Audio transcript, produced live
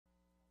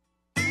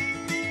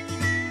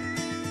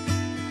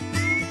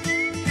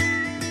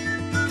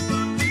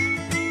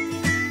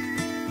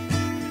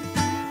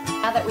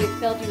now that we've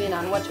filled you in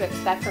on what to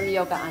expect from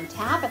Yoga on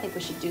Tap, I think we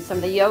should do some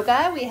of the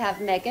yoga. We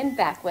have Megan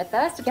back with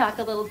us to talk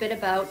a little bit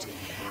about,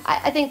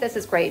 I think this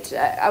is great.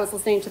 I was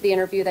listening to the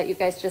interview that you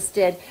guys just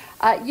did.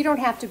 You don't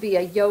have to be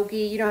a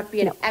yogi. You don't have to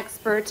be an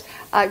expert.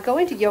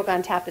 Going to Yoga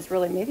on Tap is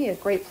really maybe a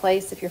great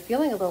place if you're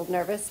feeling a little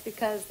nervous,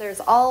 because there's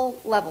all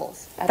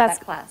levels at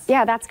that class.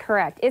 Yeah, that's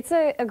correct. It's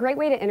a great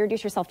way to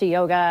introduce yourself to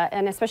yoga,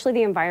 and especially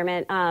the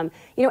environment.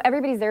 You know,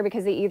 everybody's there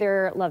because they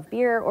either love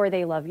beer or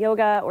they love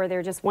yoga, or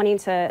they're just wanting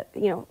to,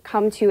 you know,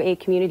 come to a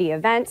community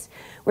event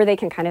where they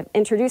can kind of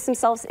introduce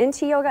themselves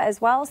into yoga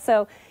as well.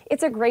 So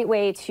it's a great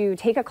way to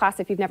take a class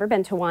if you've never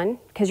been to one,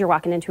 because you're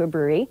walking into a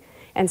brewery,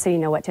 and so you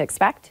know what to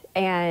expect.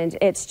 And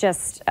it's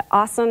just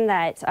awesome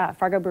that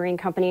Fargo Brewing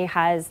Company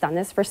has done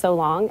this for so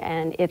long,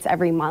 and it's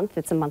every month.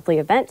 It's a monthly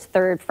event,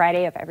 third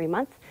Friday of every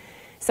month.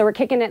 So we're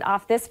kicking it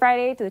off this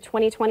Friday to the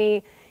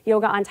 2020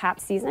 Yoga on Tap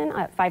season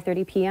at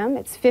 5:30 p.m.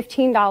 It's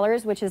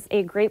 $15, which is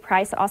a great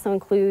price. It also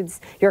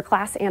includes your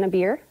class and a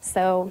beer.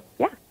 So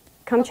yeah,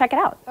 come check it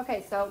out.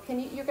 Okay, so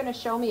you're going to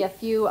show me a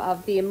few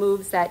of the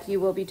moves that you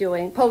will be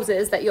doing,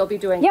 poses that you'll be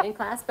doing in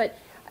class, but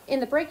in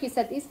the break you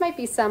said these might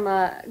be some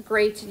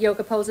great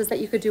yoga poses that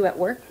you could do at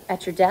work,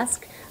 at your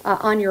desk,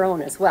 on your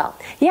own as well.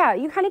 Yeah,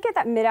 you kind of get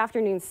that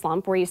mid-afternoon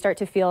slump where you start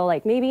to feel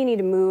like maybe you need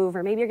to move,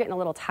 or maybe you're getting a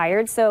little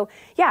tired. So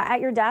yeah, at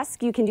your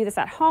desk, you can do this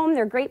at home.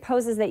 They're great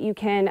poses that you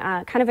can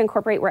kind of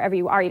incorporate wherever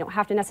you are. You don't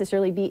have to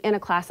necessarily be in a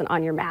class and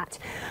on your mat.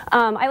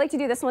 I like to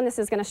do this one. This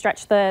is going to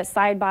stretch the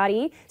side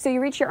body. So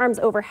you reach your arms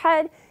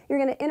overhead. You're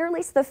going to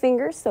interlace the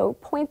fingers, so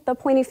point the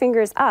pointy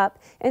fingers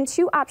up. And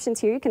two options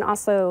here. You can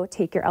also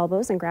take your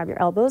elbows and grab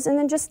your elbows, and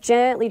then just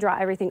gently draw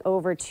everything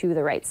over to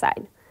the right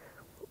side.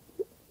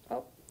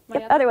 Oh,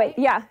 yep, other way.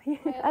 Yeah,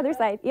 other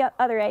side. Yep,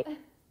 other right.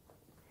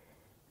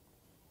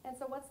 And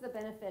so what's the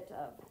benefit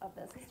of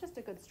this? It's just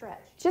a good stretch.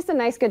 Just a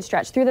nice good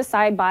stretch through the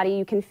side body.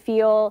 You can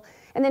feel,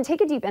 and then take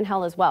a deep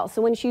inhale as well.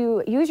 So once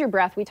you use your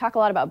breath, we talk a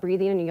lot about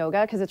breathing in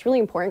yoga because it's really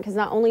important, because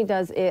not only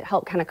does it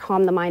help kind of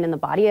calm the mind and the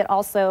body, it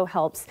also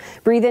helps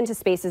breathe into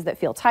spaces that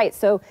feel tight.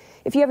 So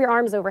if you have your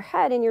arms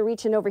overhead and you're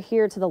reaching over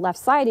here to the left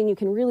side and you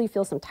can really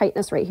feel some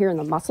tightness right here in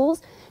the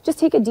muscles, just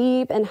take a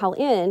deep inhale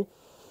in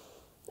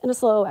and a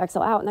slow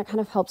exhale out, and that kind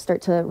of helps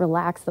start to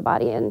relax the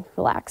body and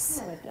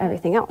relax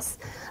everything else.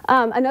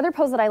 Another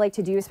pose that I like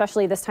to do,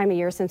 especially this time of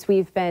year, since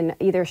we've been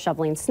either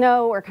shoveling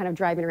snow or kind of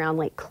driving around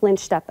like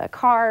clinched at the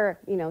car,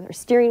 you know, or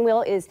steering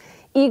wheel, is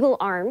eagle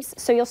arms.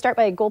 So you'll start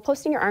by goal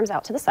posting your arms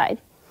out to the side,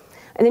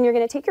 and then you're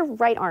going to take your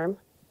right arm,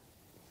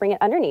 bring it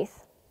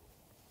underneath.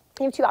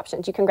 You have two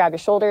options. You can grab your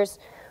shoulders,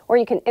 or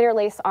you can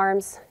interlace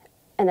arms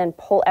and then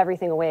pull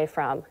everything away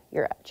from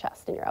your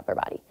chest and your upper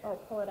body. Oh,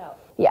 pull it out.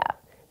 Yeah.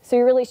 So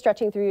you're really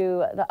stretching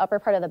through the upper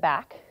part of the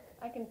back.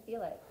 I can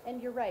feel it.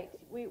 And you're right.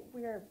 We've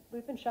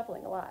been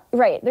shoveling a lot.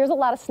 Right. There's a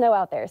lot of snow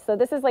out there. So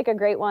this is like a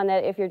great one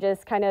that if you're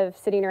just kind of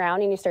sitting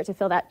around and you start to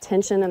feel that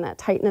tension and that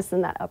tightness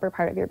in that upper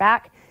part of your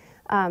back,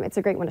 it's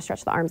a great one to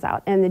stretch the arms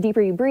out. And the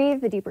deeper you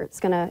breathe, the deeper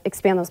it's going to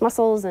expand those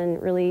muscles and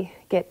really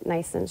get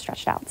nice and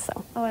stretched out.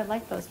 So. Oh, I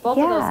like those. Both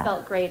of those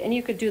felt great. And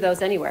you could do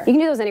those anywhere. You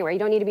can do those anywhere. You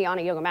don't need to be on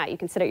a yoga mat. You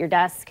can sit at your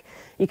desk.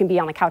 You can be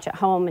on the couch at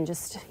home and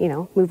just, you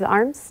know, move the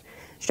arms,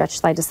 stretch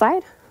side to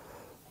side.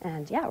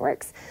 And yeah, it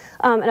works.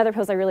 Another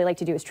pose I really like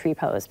to do is tree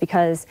pose,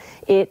 because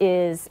it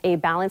is a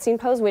balancing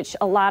pose, which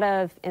a lot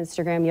of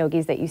Instagram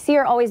yogis that you see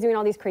are always doing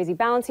all these crazy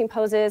balancing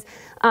poses.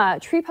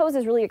 Tree pose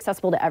is really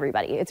accessible to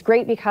everybody. It's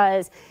great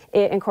because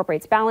it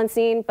incorporates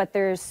balancing, but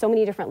there's so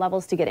many different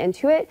levels to get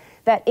into it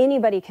that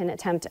anybody can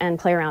attempt and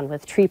play around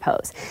with tree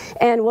pose.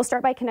 And we'll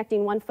start by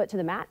connecting one foot to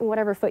the mat, and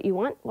whatever foot you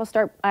want.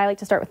 I like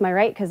to start with my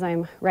right because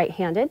I'm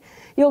right-handed.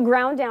 You'll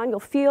ground down. You'll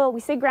feel,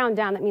 we say ground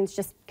down, that means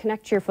just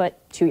connect your foot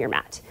to your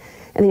mat.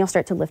 And then you'll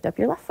start to lift up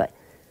your left foot.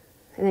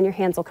 And then your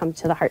hands will come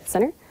to the heart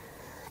center.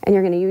 And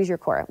you're going to use your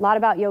core. A lot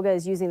about yoga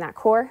is using that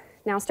core.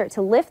 Now start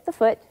to lift the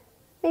foot,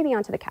 maybe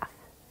onto the calf.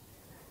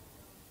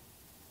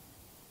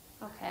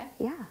 Okay.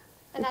 Yeah.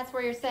 And that's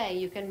where you're saying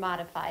you can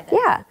modify this.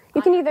 Yeah.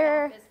 You can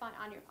either...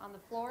 On the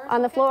floor?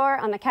 On the floor,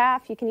 on the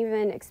calf. You can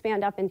even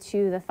expand up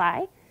into the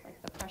thigh.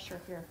 Like the pressure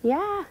here.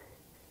 Yeah.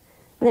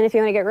 And then if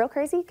you want to get real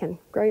crazy, you can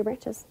grow your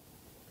branches.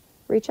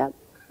 Reach up.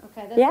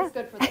 Okay, this is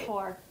good for the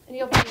core. And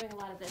you'll be doing a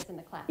lot of this in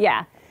the class.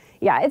 Yeah.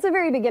 Yeah, it's a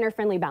very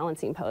beginner-friendly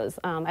balancing pose.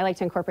 I like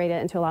to incorporate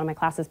it into a lot of my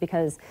classes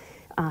because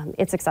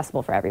it's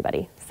accessible for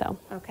everybody. So.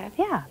 Okay.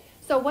 Yeah.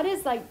 So what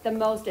is like the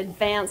most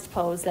advanced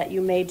pose that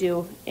you may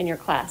do in your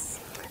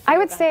class? I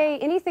would say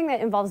anything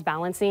that involves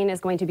balancing is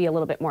going to be a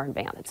little bit more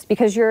advanced,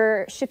 because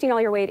you're shifting all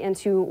your weight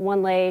into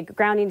one leg,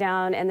 grounding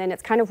down, and then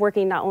it's kind of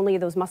working not only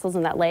those muscles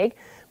in that leg,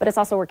 but it's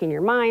also working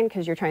your mind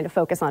because you're trying to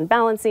focus on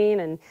balancing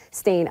and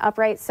staying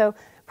upright. So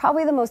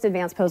probably the most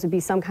advanced pose would be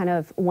some kind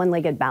of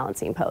one-legged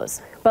balancing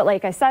pose. But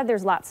like I said,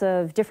 there's lots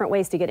of different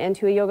ways to get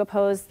into a yoga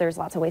pose. There's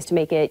lots of ways to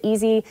make it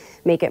easy,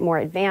 make it more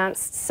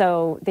advanced.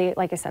 So they,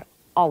 like I said,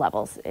 all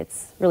levels.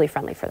 It's really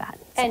friendly for that.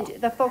 So.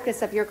 And the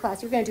focus of your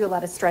class, you're going to do a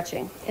lot of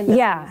stretching in this,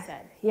 yeah, you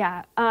said.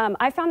 Yeah.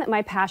 I found that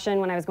my passion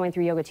when I was going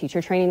through yoga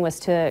teacher training was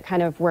to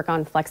kind of work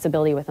on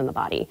flexibility within the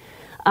body.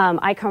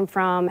 I come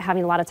from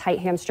having a lot of tight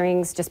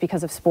hamstrings just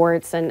because of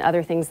sports and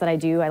other things that I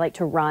do. I like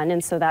to run,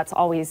 and so that's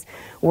always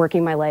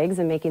working my legs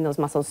and making those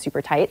muscles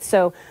super tight.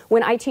 So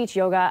when I teach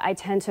yoga, I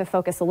tend to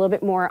focus a little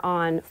bit more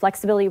on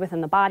flexibility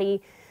within the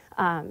body.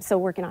 So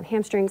working on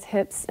hamstrings,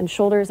 hips, and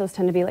shoulders, those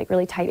tend to be like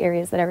really tight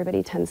areas that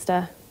everybody tends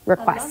to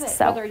request. I love it.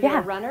 So, whether you're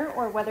a runner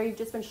or whether you've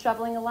just been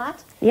shoveling a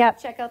lot,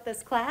 check out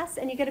this class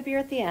and you get a beer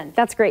at the end.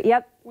 That's great.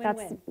 Yep.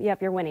 Win-win.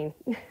 Yep, you're winning.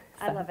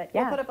 I love it.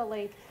 We'll put up a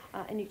link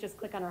and you just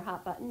click on our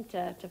hot button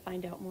to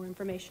find out more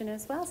information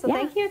as well. So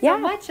thank you so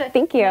much.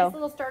 Thank you. Nice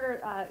little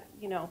starter,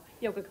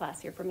 yoga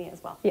class here for me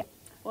as well. Yeah.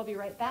 We'll be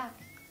right back.